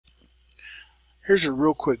Here's a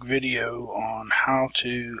real quick video on how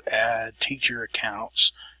to add teacher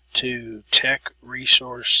accounts to TEK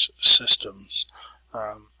resource systems.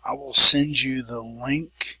 I will send you the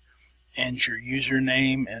link and your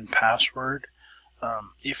username and password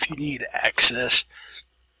if you need access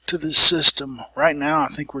to this system. Right now I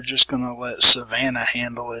think we're just going to let Savannah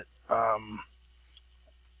handle it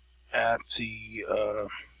at the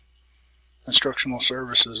instructional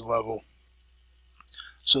services level,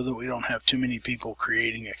 so that we don't have too many people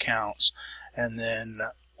creating accounts. And then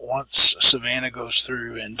once Savannah goes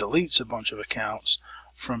through and deletes a bunch of accounts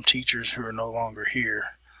from teachers who are no longer here,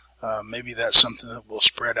 maybe that's something that will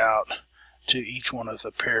spread out to each one of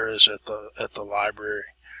the paras at the library.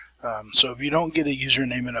 So if you don't get a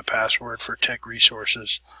username and a password for TEK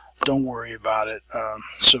resources, don't worry about it.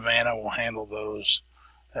 Savannah will handle those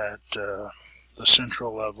at the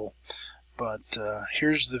central level. But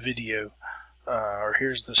here's the video. Or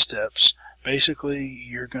here's the steps. Basically,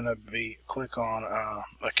 you're going to click on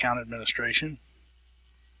account administration,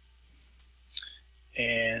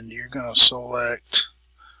 and you're going to select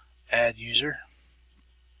add user,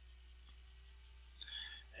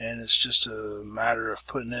 and it's just a matter of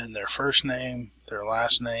putting in their first name, their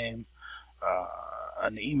last name,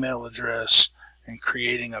 an email address, and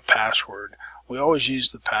creating a password. We always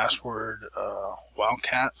use the password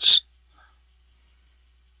Wildcats.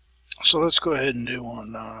 So let's go ahead and do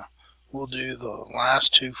one. We'll do the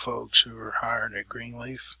last two folks who were hired at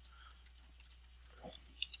Greenleaf.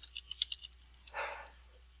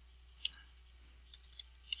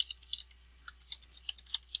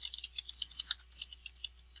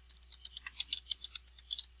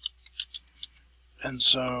 And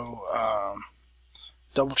so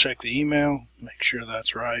double check the email, make sure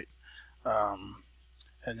that's right.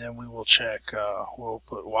 And then we will check, we'll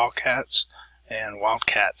put Wildcats and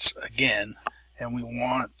Wildcats again, and we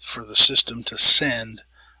want for the system to send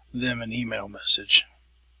them an email message.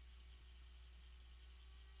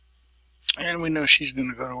 And we know she's going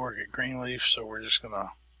to go to work at Greenleaf, so we're just going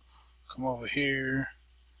to come over here,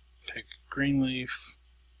 pick Greenleaf,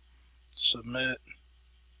 submit,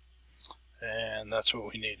 and that's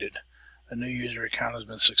what we needed. A new user account has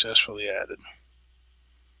been successfully added.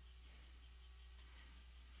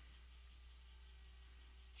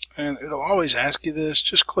 And it'll always ask you this,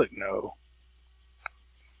 just click no.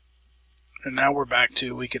 And now we're back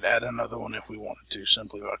to, we could add another one if we wanted to,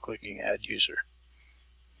 simply by clicking add user.